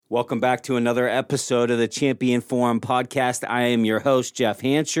Welcome back to another episode of the Champion Forum podcast. I am your host, Jeff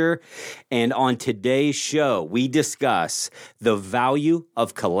Hancher, and on today's show, we discuss the value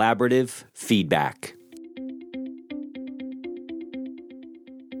of collaborative feedback.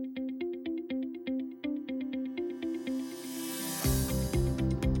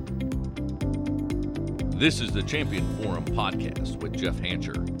 This is the Champion Forum podcast with Jeff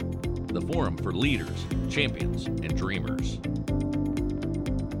Hancher, the forum for leaders, champions, and dreamers.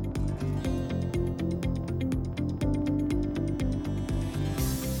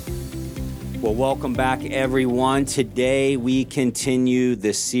 Well, welcome back, everyone. Today, we continue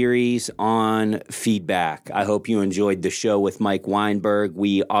the series on feedback. I hope you enjoyed the show with Mike Weinberg.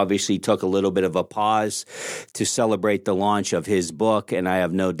 We obviously took a little bit of a pause to celebrate the launch of his book, and I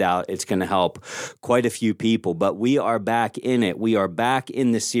have no doubt it's going to help quite a few people. But we are back in it. We are back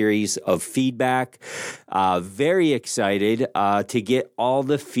in the series of feedback. Very excited to get all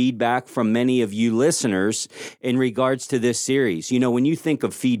the feedback from many of you listeners in regards to this series. You know, when you think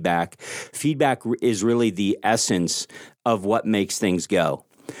of feedback is really the essence of what makes things go.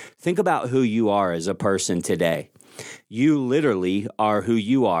 Think about who you are as a person today. You literally are who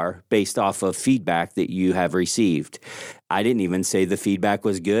you are based off of feedback that you have received. I didn't even say the feedback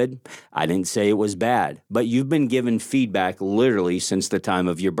was good. I didn't say it was bad. But you've been given feedback literally since the time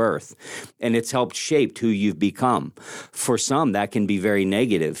of your birth. And it's helped shape who you've become. For some, that can be very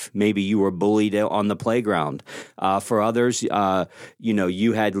negative. Maybe you were bullied on the playground. For others,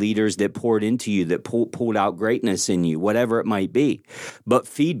 you had leaders that poured into you, that pulled out greatness in you, whatever it might be. But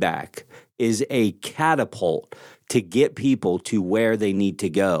feedback is a catapult to get people to where they need to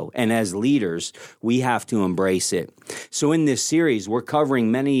go. And as leaders, we have to embrace it. So in this series, we're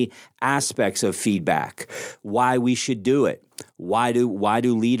covering many aspects of feedback, why we should do it, why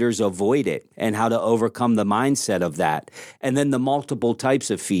do leaders avoid it, and how to overcome the mindset of that, and then the multiple types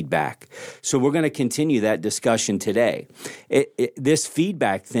of feedback. So we're going to continue that discussion today. This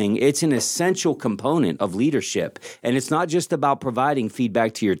feedback thing, it's an essential component of leadership, and it's not just about providing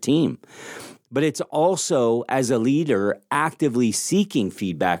feedback to your team, but it's also, as a leader, actively seeking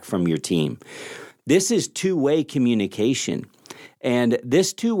feedback from your team. This is two-way communication. And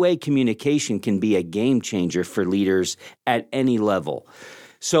this two-way communication can be a game changer for leaders at any level.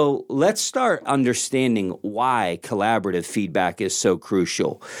 So let's start understanding why collaborative feedback is so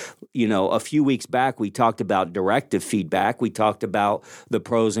crucial. You know, a few weeks back, we talked about directive feedback. We talked about the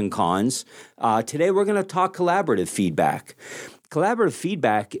pros and cons. Today, we're going to talk collaborative feedback. Collaborative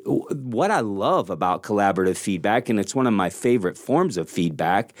feedback, what I love about collaborative feedback, and it's one of my favorite forms of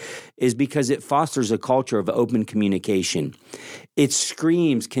feedback, is because it fosters a culture of open communication. It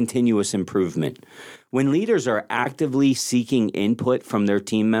screams continuous improvement. When leaders are actively seeking input from their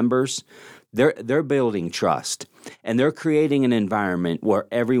team members, they're building trust, and they're creating an environment where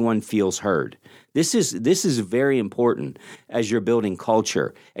everyone feels heard. This is very important as you're building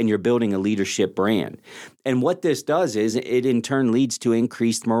culture and you're building a leadership brand. And what this does is it in turn leads to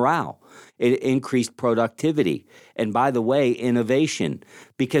increased morale, increased productivity, and by the way, innovation,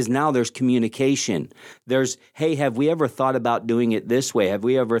 because now there's communication. There's, hey, have we ever thought about doing it this way? Have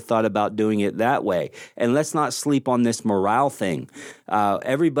we ever thought about doing it that way? And let's not sleep on this morale thing.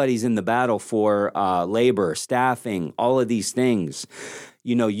 Everybody's in the battle for labor, staffing, all of these things.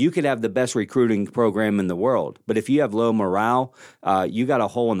 You know, you could have the best recruiting program in the world, but if you have low morale, you got a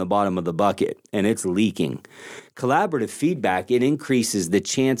hole in the bottom of the bucket and it's leaking. Collaborative feedback, it increases the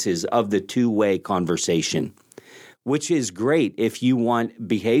chances of the two-way conversation, which is great if you want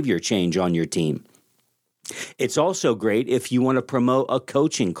behavior change on your team. It's also great if you want to promote a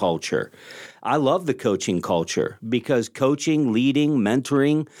coaching culture. I love the coaching culture because coaching, leading,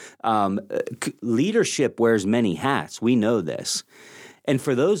 mentoring, leadership wears many hats. We know this. And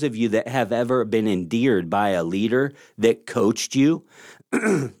for those of you that have ever been endeared by a leader that coached you,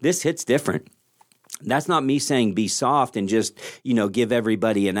 this hits different. That's not me saying be soft and just, give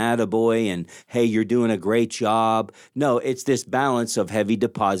everybody an attaboy and, hey, you're doing a great job. No, it's this balance of heavy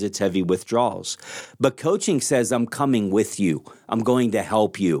deposits, heavy withdrawals. But coaching says, I'm coming with you. I'm going to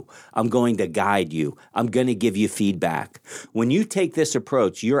help you. I'm going to guide you. I'm going to give you feedback. When you take this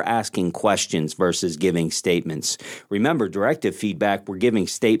approach, you're asking questions versus giving statements. Remember, directive feedback, we're giving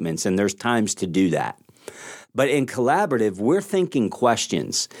statements, and there's times to do that. But in collaborative, we're thinking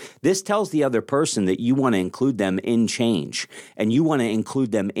questions. This tells the other person that you want to include them in change and you want to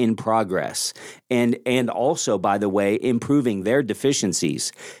include them in progress and also, by the way, improving their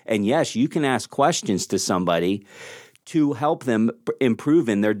deficiencies. And yes, you can ask questions to somebody to help them improve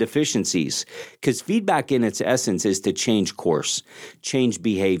in their deficiencies. Because feedback in its essence is to change course, change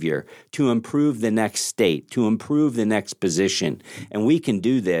behavior, to improve the next state, to improve the next position. And we can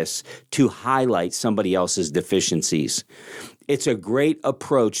do this to highlight somebody else's deficiencies. It's a great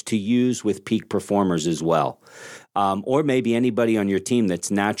approach to use with peak performers as well. Or maybe anybody on your team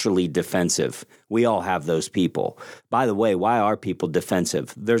that's naturally defensive. We all have those people. By the way, why are people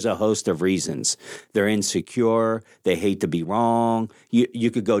defensive? There's a host of reasons. They're insecure. They hate to be wrong.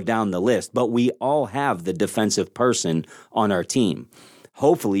 You could go down the list, but we all have the defensive person on our team.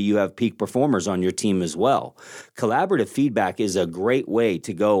 Hopefully you have peak performers on your team as well. Collaborative feedback is a great way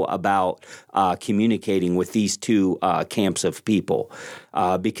to go about communicating with these two camps of people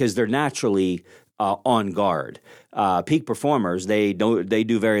because they're naturally on guard. Peak performers, they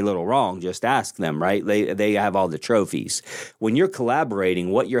do very little wrong. Just ask them, right? They have all the trophies. When you're collaborating,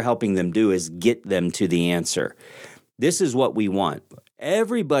 what you're helping them do is get them to the answer. This is what we want.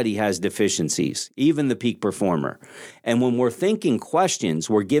 Everybody has deficiencies, even the peak performer. And when we're thinking questions,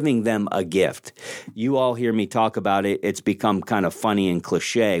 we're giving them a gift. You all hear me talk about it. It's become kind of funny and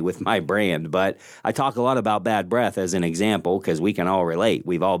cliche with my brand, but I talk a lot about bad breath as an example because we can all relate.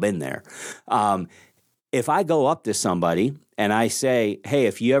 We've all been there. If I go up to somebody and I say, hey,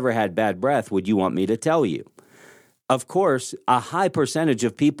 if you ever had bad breath, would you want me to tell you? Of course, a high percentage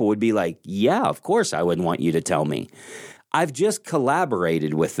of people would be like, yeah, of course I would want you to tell me. I've just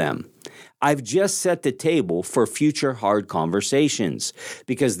collaborated with them. I've just set the table for future hard conversations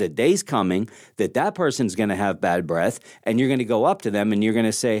because the day's coming that person's going to have bad breath and you're going to go up to them and you're going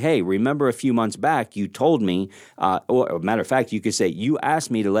to say, hey, remember a few months back you told me, or matter of fact, you could say, you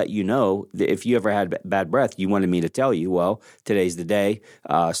asked me to let you know that if you ever had bad breath, you wanted me to tell you. Well, today's the day.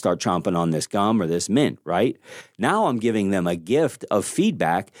 Start chomping on this gum or this mint, right? Now I'm giving them a gift of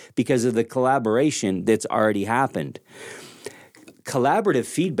feedback because of the collaboration that's already happened. Collaborative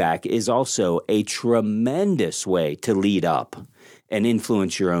feedback is also a tremendous way to lead up and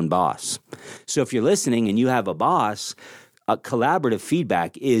influence your own boss. So if you're listening and you have a boss, collaborative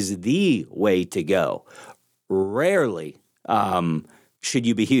feedback is the way to go. Rarely should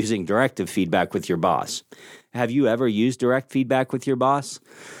you be using directive feedback with your boss. Have you ever used direct feedback with your boss?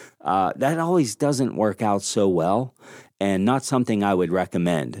 That always doesn't work out so well. And not something I would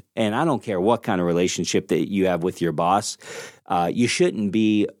recommend. And I don't care what kind of relationship that you have with your boss. You shouldn't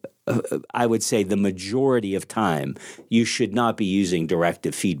be, I would say the majority of time, you should not be using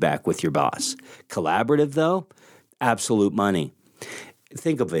directive feedback with your boss. Collaborative, though, absolute money.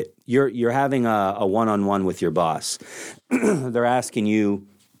 Think of it. You're having a one-on-one with your boss. They're asking you,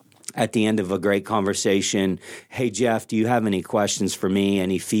 at the end of a great conversation, hey, Jeff, do you have any questions for me,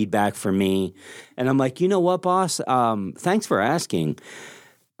 any feedback for me? And I'm like, you know what, boss? Thanks for asking.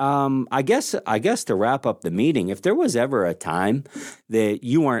 I guess to wrap up the meeting, if there was ever a time that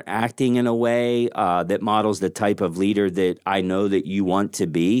you weren't acting in a way that models the type of leader that I know that you want to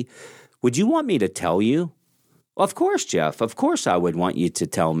be, would you want me to tell you? Of course, Jeff. Of course I would want you to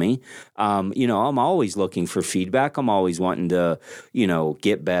tell me. I'm always looking for feedback. I'm always wanting to,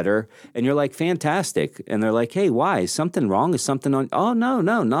 get better. And you're like, fantastic. And they're like, hey, why? Is something wrong? Is something on? Oh, no,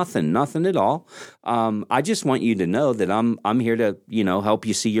 nothing at all. I just want you to know that I'm here to, help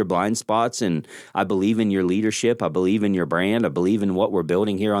you see your blind spots. And I believe in your leadership. I believe in your brand. I believe in what we're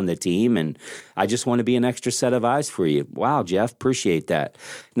building here on the team. And I just want to be an extra set of eyes for you. Wow, Jeff, appreciate that.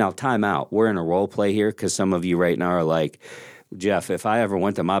 Now, time out. We're in a role play here because some of you right now are like, Jeff, if I ever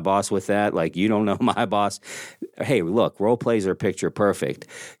went to my boss with that, like you don't know my boss. Hey, look, role plays are picture perfect.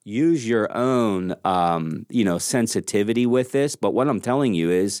 Use your own, sensitivity with this. But what I'm telling you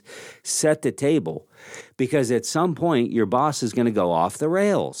is set the table because at some point your boss is going to go off the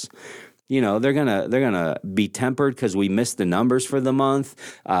rails. They're gonna be tempered because we missed the numbers for the month.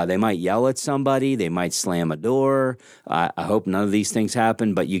 They might yell at somebody. They might slam a door. I hope none of these things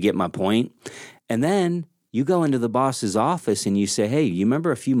happen, but you get my point. And then you go into the boss's office and you say, hey, you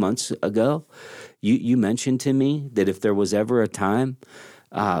remember a few months ago, you mentioned to me that if there was ever a time,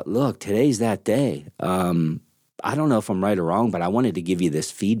 look, today's that day. I don't know if I'm right or wrong, but I wanted to give you this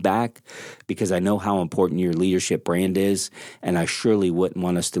feedback because I know how important your leadership brand is, and I surely wouldn't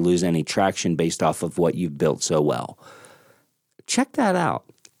want us to lose any traction based off of what you've built so well. Check that out.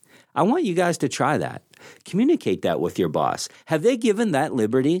 I want you guys to try that. Communicate that with your boss. Have they given that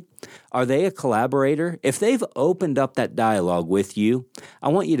liberty? Are they a collaborator? If they've opened up that dialogue with you, I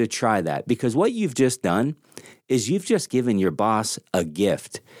want you to try that because what you've just done is you've just given your boss a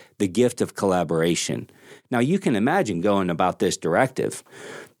gift, the gift of collaboration. Now, you can imagine going about this directive.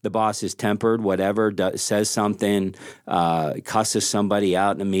 The boss is tempered, whatever, says something, cusses somebody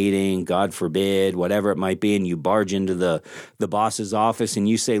out in a meeting, God forbid, whatever it might be, and you barge into the boss's office and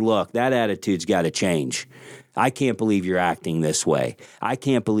you say, look, that attitude's got to change. I can't believe you're acting this way. I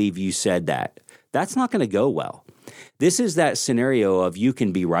can't believe you said that. That's not going to go well. This is that scenario of you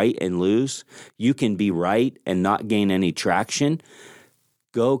can be right and lose. You can be right and not gain any traction.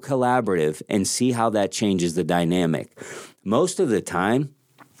 Go collaborative and see how that changes the dynamic. Most of the time,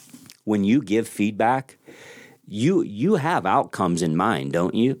 when you give feedback, you have outcomes in mind,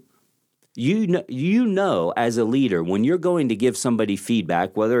 don't you? You know as a leader, when you're going to give somebody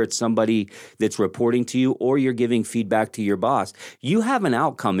feedback, whether it's somebody that's reporting to you or you're giving feedback to your boss, you have an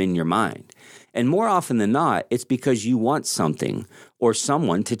outcome in your mind. And more often than not, it's because you want something or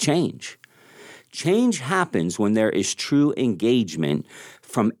someone to change. Change happens when there is true engagement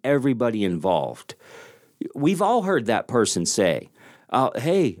from everybody involved. We've all heard that person say,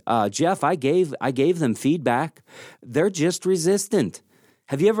 hey, Jeff, I gave them feedback. They're just resistant.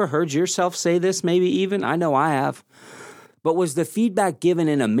 Have you ever heard yourself say this maybe even? I know I have. But was the feedback given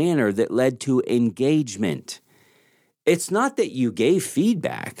in a manner that led to engagement? It's not that you gave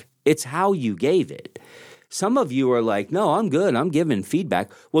feedback. It's how you gave it. Some of you are like, no, I'm good. I'm giving feedback.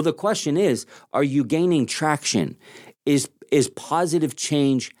 Well, the question is, are you gaining traction? Is positive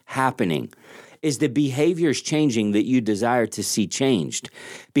change happening? Is the behaviors changing that you desire to see changed?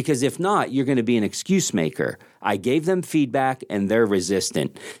 Because if not, you're going to be an excuse maker. I gave them feedback and they're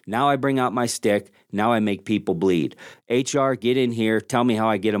resistant. Now I bring out my stick. Now I make people bleed. HR, get in here. Tell me how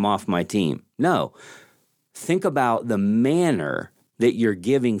I get them off my team. No. Think about the manner that you're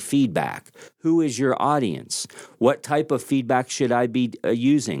giving feedback. Who is your audience? What type of feedback should I be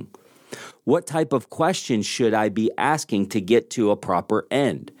using? What type of questions should I be asking to get to a proper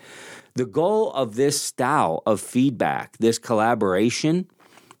end? The goal of this style of feedback, this collaboration,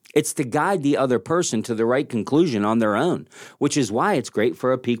 it's to guide the other person to the right conclusion on their own, which is why it's great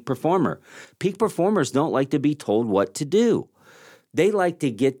for a peak performer. Peak performers don't like to be told what to do. They like to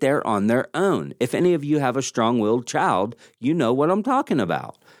get there on their own. If any of you have a strong-willed child, you know what I'm talking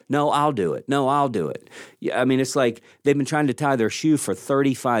about. No, I'll do it. No, I'll do it. I mean, it's like they've been trying to tie their shoe for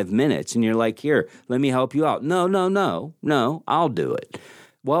 35 minutes, and you're like, here, let me help you out. No, I'll do it.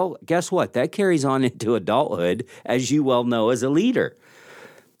 Well, guess what? That carries on into adulthood, as you well know as a leader.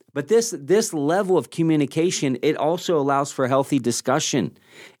 But this level of communication, it also allows for healthy discussion,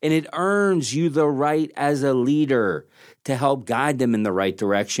 and it earns you the right as a leader to help guide them in the right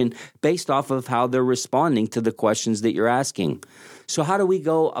direction based off of how they're responding to the questions that you're asking. So how do we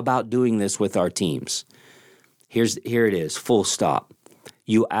go about doing this with our teams? Here it is, full stop.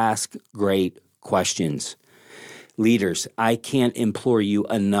 You ask great questions. Leaders, I can't implore you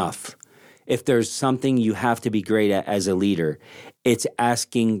enough. If there's something you have to be great at as a leader, it's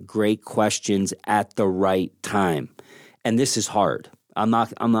asking great questions at the right time. And this is hard. I'm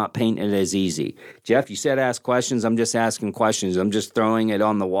not painting it as easy. Jeff, you said ask questions. I'm just asking questions. I'm just throwing it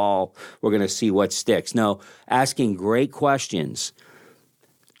on the wall. We're going to see what sticks. No, asking great questions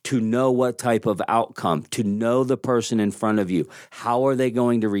to know what type of outcome, to know the person in front of you. How are they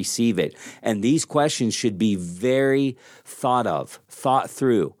going to receive it? And these questions should be very thought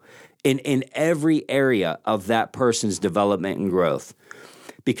through in every area of that person's development and growth.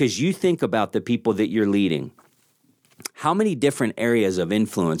 Because you think about the people that you're leading. How many different areas of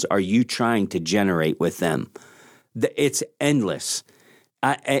influence are you trying to generate with them? It's endless.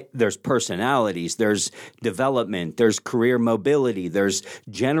 There's personalities, there's development, there's career mobility, there's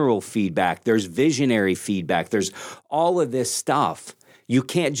general feedback, there's visionary feedback, there's all of this stuff. You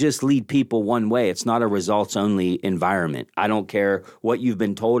can't just lead people one way. It's not a results-only environment. I don't care what you've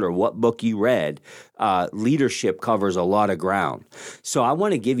been told or what book you read. Leadership covers a lot of ground. So I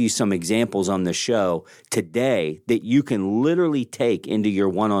want to give you some examples on the show today that you can literally take into your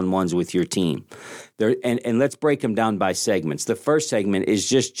one-on-ones with your team. And let's break them down by segments. The first segment is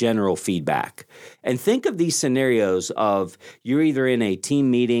just general feedback. And think of these scenarios of you're either in a team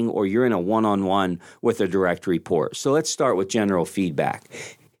meeting or you're in a one-on-one with a direct report. So let's start with general feedback.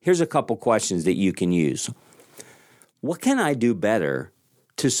 Here's a couple questions that you can use. What can I do better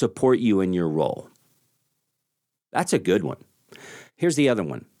to support you in your role? That's a good one. Here's the other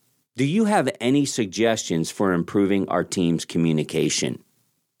one. Do you have any suggestions for improving our team's communication?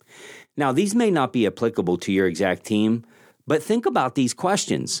 Now, these may not be applicable to your exact team, but think about these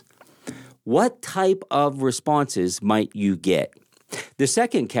questions. What type of responses might you get? The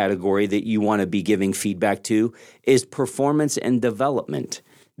second category that you want to be giving feedback to is performance and development.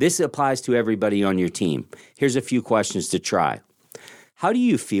 This applies to everybody on your team. Here's a few questions to try. How do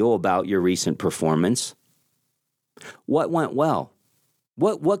you feel about your recent performance? What went well?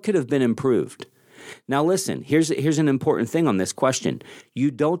 What could have been improved? Now listen, here's an important thing on this question.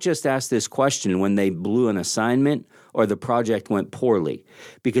 You don't just ask this question when they blew an assignment or the project went poorly.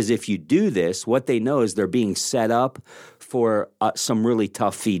 Because if you do this, what they know is they're being set up for some really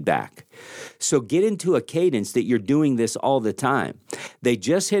tough feedback. So get into a cadence that you're doing this all the time. They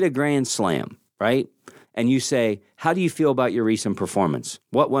just hit a grand slam, right? And you say, how do you feel about your recent performance?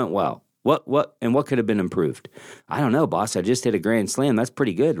 What went well? What could have been improved? I don't know, boss. I just hit a grand slam. That's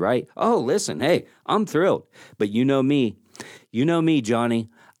pretty good, right? Oh, listen, hey, I'm thrilled. But you know me, Johnny.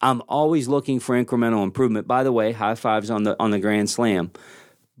 I'm always looking for incremental improvement. By the way, high fives on the grand slam.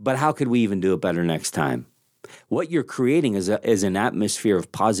 But how could we even do it better next time? What you're creating is an atmosphere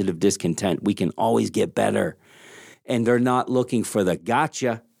of positive discontent. We can always get better. And they're not looking for the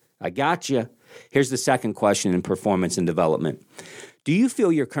gotcha. I gotcha. Here's the second question in performance and development. Do you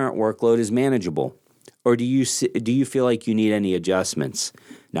feel your current workload is manageable, or do you feel like you need any adjustments?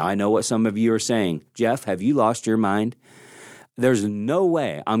 Now, I know what some of you are saying. Jeff, have you lost your mind? There's no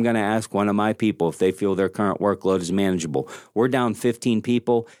way I'm going to ask one of my people if they feel their current workload is manageable. We're down 15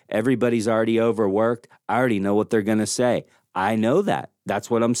 people. Everybody's already overworked. I already know what they're going to say. I know that. That's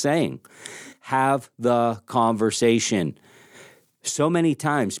what I'm saying. Have the conversation. So many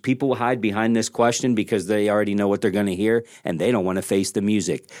times people hide behind this question because they already know what they're going to hear and they don't want to face the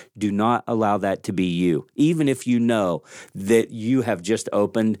music. Do not allow that to be you, even if you know that you have just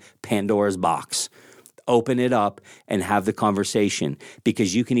opened Pandora's box. Open it up and have the conversation,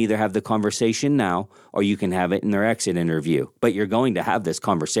 because you can either have the conversation now or you can have it in their exit interview. But you're going to have this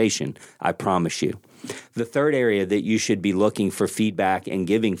conversation, I promise you. The third area that you should be looking for feedback and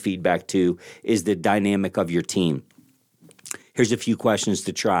giving feedback to is the dynamic of your team. Here's a few questions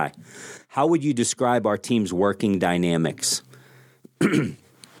to try. How would you describe our team's working dynamics? And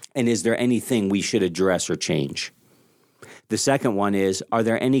is there anything we should address or change? The second one is, are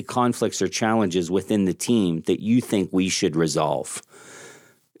there any conflicts or challenges within the team that you think we should resolve?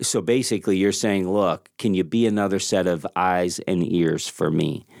 So basically you're saying, look, can you be another set of eyes and ears for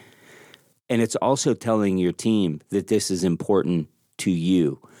me? And it's also telling your team that this is important to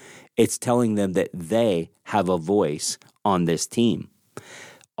you. It's telling them that they have a voice on this team.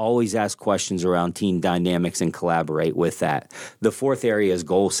 Always ask questions around team dynamics and collaborate with that. The fourth area is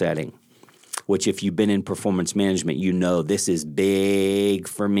goal setting, which if you've been in performance management, you know this is big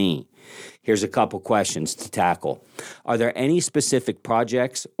for me. Here's a couple questions to tackle. Are there any specific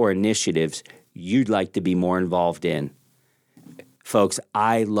projects or initiatives you'd like to be more involved in? Folks,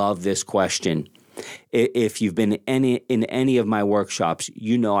 I love this question. If you've been in any of my workshops,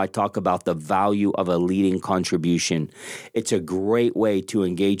 you know I talk about the value of a leading contribution. It's a great way to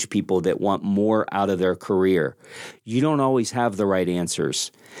engage people that want more out of their career. You don't always have the right answers.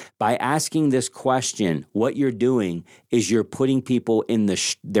 By asking this question, what you're doing is you're putting people in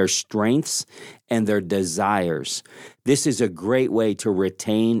their strengths and their desires. This is a great way to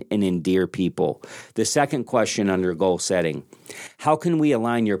retain and endear people. The second question under goal setting: how can we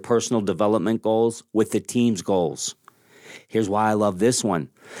align your personal development goals with the team's goals? Here's why I love this one.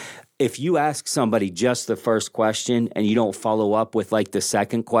 If you ask somebody just the first question and you don't follow up with like the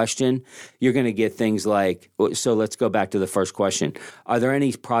second question, you're going to get things like, so let's go back to the first question. Are there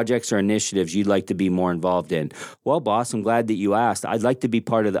any projects or initiatives you'd like to be more involved in? Well, boss, I'm glad that you asked. I'd like to be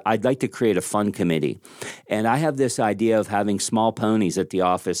I'd like to create a fun committee. And I have this idea of having small ponies at the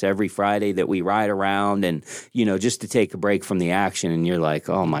office every Friday that we ride around and, you know, just to take a break from the action. And you're like,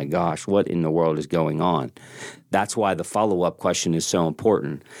 oh my gosh, what in the world is going on? That's why the follow-up question is so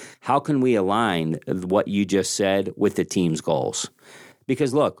important. How can we align what you just said with the team's goals?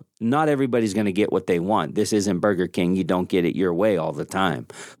 Because look, not everybody's going to get what they want. This isn't Burger King. You don't get it your way all the time.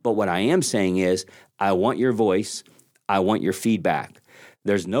 But what I am saying is, I want your voice. I want your feedback.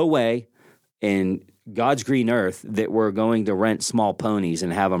 There's no way in God's green earth that we're going to rent small ponies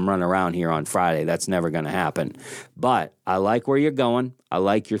and have them run around here on Friday. That's never going to happen. But I like where you're going. I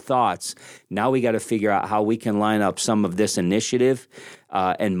like your thoughts. Now we got to figure out how we can line up some of this initiative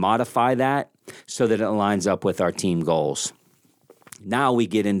and modify that so that it lines up with our team goals. Now we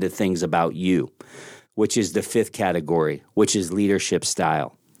get into things about you, which is the fifth category, which is leadership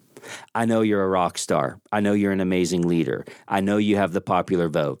style. I know you're a rock star. I know you're an amazing leader. I know you have the popular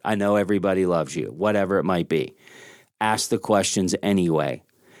vote. I know everybody loves you, whatever it might be. Ask the questions anyway.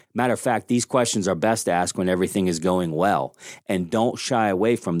 Matter of fact, these questions are best to ask when everything is going well, and don't shy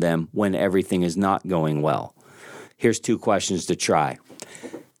away from them when everything is not going well. Here's 2 questions to try.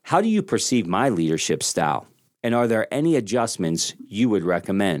 How do you perceive my leadership style? And are there any adjustments you would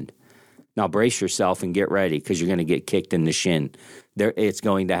recommend? Now brace yourself and get ready because you're going to get kicked in the shin. It's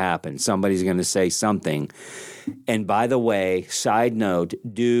going to happen. Somebody's going to say something. And by the way, side note,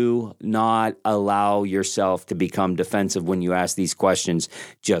 do not allow yourself to become defensive when you ask these questions.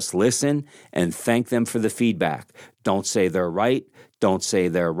 Just listen and thank them for the feedback. Don't say they're right. Don't say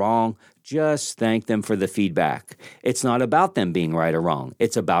they're wrong. Just thank them for the feedback. It's not about them being right or wrong.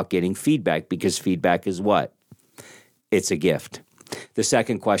 It's about getting feedback, because feedback is what? It's a gift. The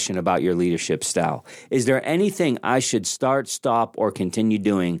second question about your leadership style: is there anything I should start, stop, or continue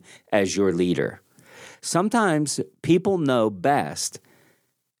doing as your leader? Sometimes people know best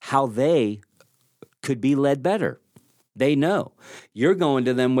how they could be led better. They know. You're going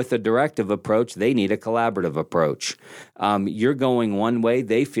to them with a directive approach. They need a collaborative approach. You're going one way.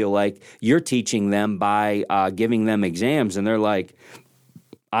 They feel like you're teaching them by giving them exams, and they're like,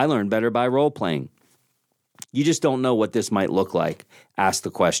 I learn better by role playing. You just don't know what this might look like. Ask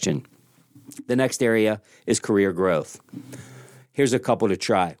the question. The next area is career growth. Here's a couple to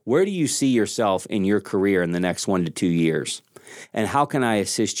try. Where do you see yourself in your career in the next 1 to 2 years? And how can I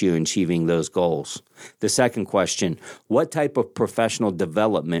assist you in achieving those goals? The second question: what type of professional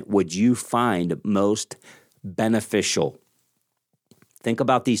development would you find most beneficial? Think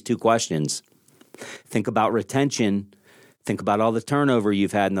about these two questions. Think about retention. Think about all the turnover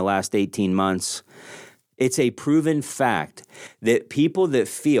you've had in the last 18 months. It's a proven fact that people that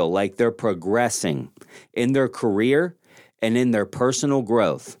feel like they're progressing in their career and in their personal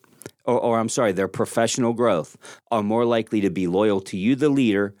growth, their professional growth, are more likely to be loyal to you, the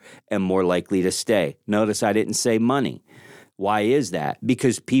leader, and more likely to stay. Notice I didn't say money. Why is that?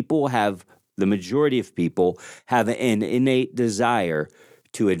 Because the majority of people have an innate desire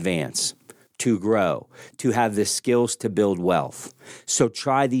to advance, to grow, to have the skills to build wealth. So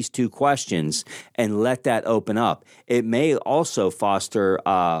try these two questions and let that open up. It may also foster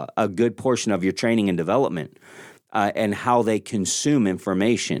a good portion of your training and development and how they consume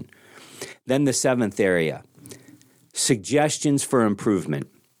information. Then the seventh area, suggestions for improvement.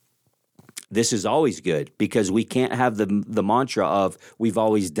 This is always good because we can't have the mantra of we've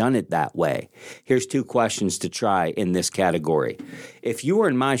always done it that way. Here's two questions to try in this category. If you were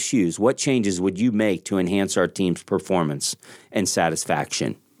in my shoes, what changes would you make to enhance our team's performance and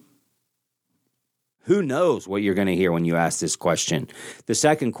satisfaction? Who knows what you're going to hear when you ask this question? The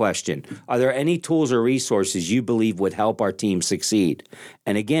second question: are there any tools or resources you believe would help our team succeed?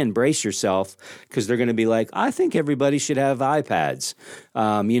 And again, brace yourself, because they're going to be like, I think everybody should have iPads.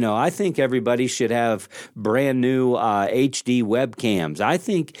 I think everybody should have brand new HD webcams. I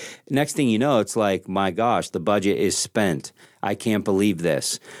think next thing you know, it's like, my gosh, the budget is spent. I can't believe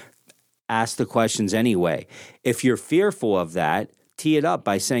this. Ask the questions anyway. If you're fearful of that, tee it up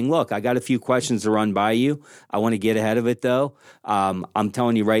by saying, look, I got a few questions to run by you. I want to get ahead of it, though. I'm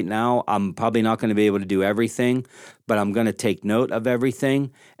telling you right now, I'm probably not going to be able to do everything, but I'm going to take note of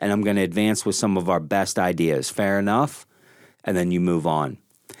everything, and I'm going to advance with some of our best ideas. Fair enough? And then you move on.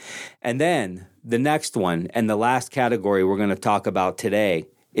 And then the next one, and the last category we're going to talk about today,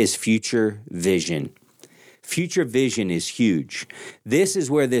 is future vision. Future vision is huge. This is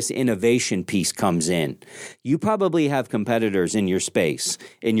where this innovation piece comes in. You probably have competitors in your space,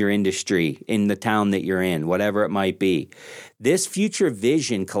 in your industry, in the town that you're in, whatever it might be. This future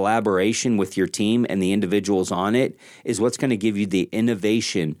vision collaboration with your team and the individuals on it is what's going to give you the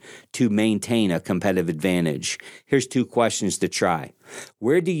innovation to maintain a competitive advantage. Here's two questions to try.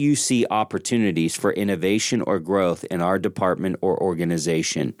 Where do you see opportunities for innovation or growth in our department or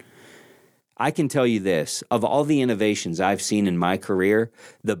organization? I can tell you this, of all the innovations I've seen in my career,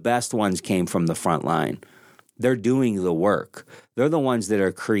 the best ones came from the front line. They're doing the work. They're the ones that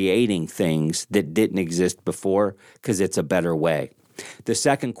are creating things that didn't exist before because it's a better way. The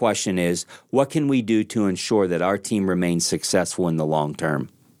second question is, what can we do to ensure that our team remains successful in the long term?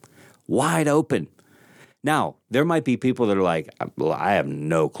 Wide open. Now, there might be people that are like, well, I have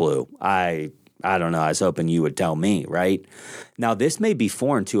no clue. I don't know. I was hoping you would tell me, right? Now, this may be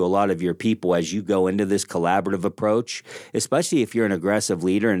foreign to a lot of your people as you go into this collaborative approach, especially if you're an aggressive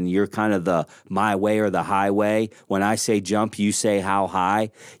leader and you're kind of the my way or the highway. When I say jump, you say how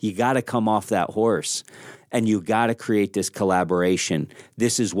high. You got to come off that horse and you got to create this collaboration.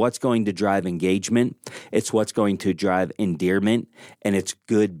 This is what's going to drive engagement. It's what's going to drive endearment, and it's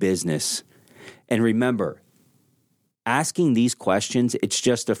good business. And remember, asking these questions, it's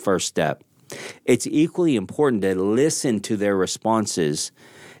just a first step. It's equally important to listen to their responses,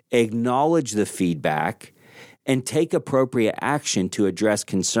 acknowledge the feedback, and take appropriate action to address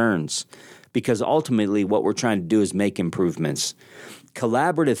concerns, because ultimately what we're trying to do is make improvements.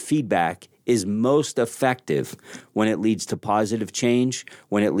 Collaborative feedback is most effective when it leads to positive change,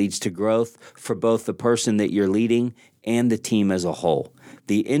 when it leads to growth for both the person that you're leading and the team as a whole.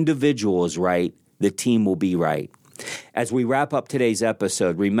 The individual is right, the team will be right. As we wrap up today's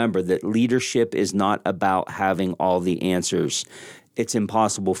episode, remember that leadership is not about having all the answers. It's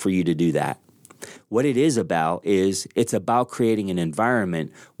impossible for you to do that. What it is about is it's about creating an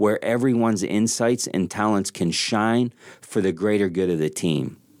environment where everyone's insights and talents can shine for the greater good of the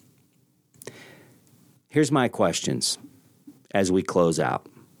team. Here's my questions as we close out.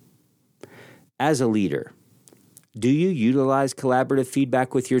 As a leader, do you utilize collaborative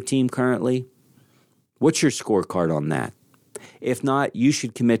feedback with your team currently? What's your scorecard on that? If not, you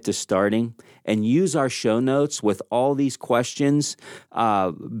should commit to starting and use our show notes with all these questions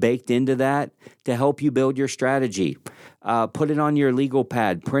baked into that to help you build your strategy. Put it on your legal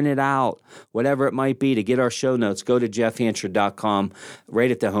pad, print it out, whatever it might be. To get our show notes, go to jeffhancher.com,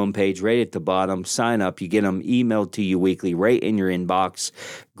 right at the homepage, right at the bottom, sign up. You get them emailed to you weekly, right in your inbox.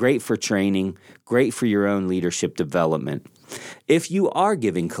 Great for training, great for your own leadership development. If you are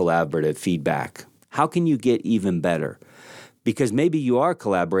giving collaborative feedback, how can you get even better? Because maybe you are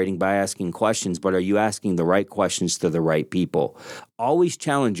collaborating by asking questions, but are you asking the right questions to the right people? Always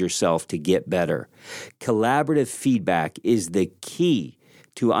challenge yourself to get better. Collaborative feedback is the key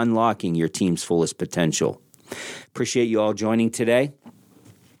to unlocking your team's fullest potential. Appreciate you all joining today.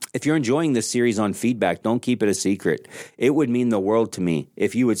 If you're enjoying this series on feedback, don't keep it a secret. It would mean the world to me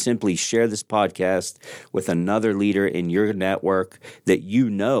if you would simply share this podcast with another leader in your network that you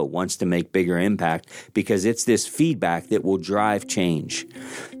know wants to make bigger impact, because it's this feedback that will drive change.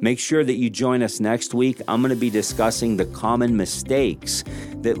 Make sure that you join us next week. I'm going to be discussing the common mistakes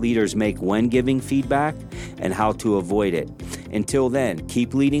that leaders make when giving feedback and how to avoid it. Until then,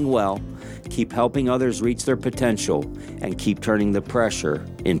 keep leading well. Keep helping others reach their potential, and keep turning the pressure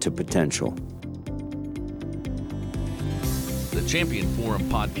into potential. The Champion Forum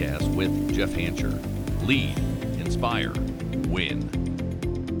Podcast with Jeff Hancher. Lead, inspire, win.